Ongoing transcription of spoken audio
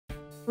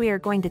we are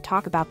going to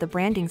talk about the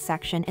branding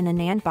section in the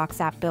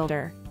nandbox app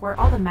builder, where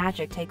all the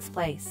magic takes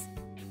place.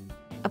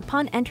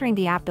 Upon entering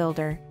the app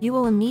builder, you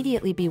will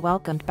immediately be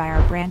welcomed by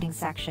our branding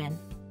section.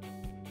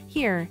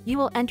 Here, you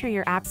will enter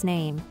your app's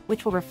name,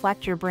 which will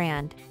reflect your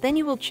brand. Then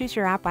you will choose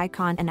your app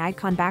icon and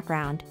icon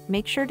background.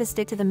 Make sure to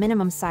stick to the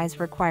minimum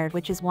size required,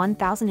 which is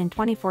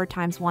 1024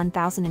 x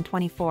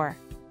 1024.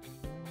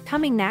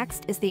 Coming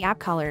next is the app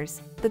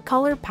colors. The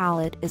color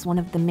palette is one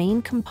of the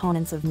main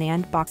components of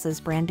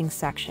nandbox's branding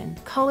section.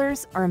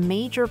 Colors are a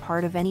major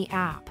part of any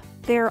app.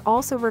 They are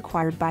also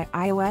required by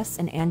iOS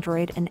and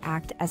Android and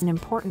act as an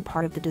important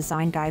part of the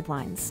design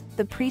guidelines.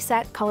 The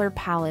preset color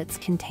palettes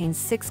contain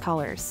 6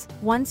 colors.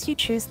 Once you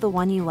choose the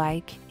one you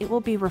like, it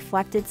will be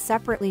reflected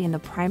separately in the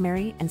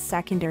primary and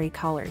secondary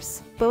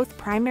colors. Both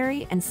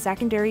primary and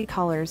secondary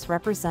colors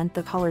represent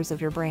the colors of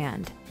your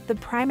brand. The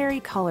primary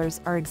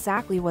colors are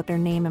exactly what their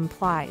name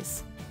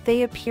implies.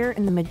 They appear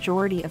in the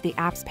majority of the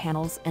app's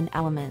panels and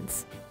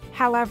elements.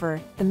 However,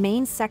 the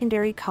main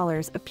secondary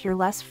colors appear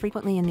less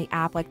frequently in the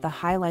app, like the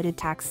highlighted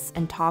texts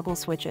and toggle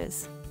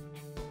switches,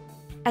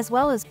 as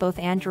well as both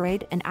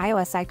Android and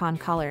iOS icon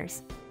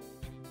colors.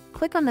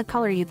 Click on the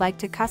color you'd like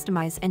to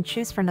customize and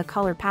choose from the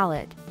color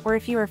palette, or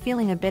if you are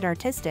feeling a bit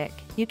artistic,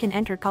 you can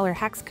enter color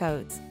hex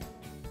codes.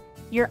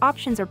 Your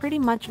options are pretty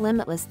much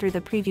limitless. Through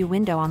the preview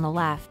window on the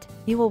left,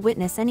 you will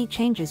witness any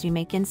changes you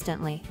make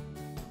instantly.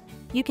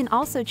 You can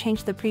also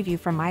change the preview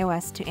from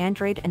iOS to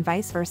Android and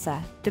vice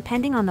versa,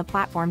 depending on the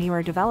platform you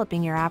are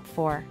developing your app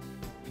for.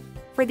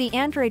 For the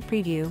Android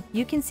preview,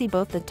 you can see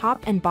both the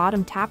top and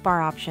bottom tap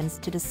bar options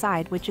to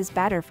decide which is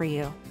better for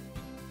you.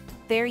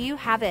 There you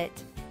have it!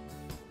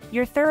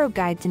 Your thorough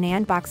guide to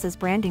nandbox's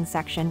branding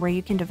section, where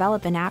you can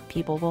develop an app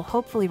people will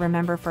hopefully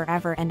remember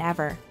forever and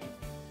ever.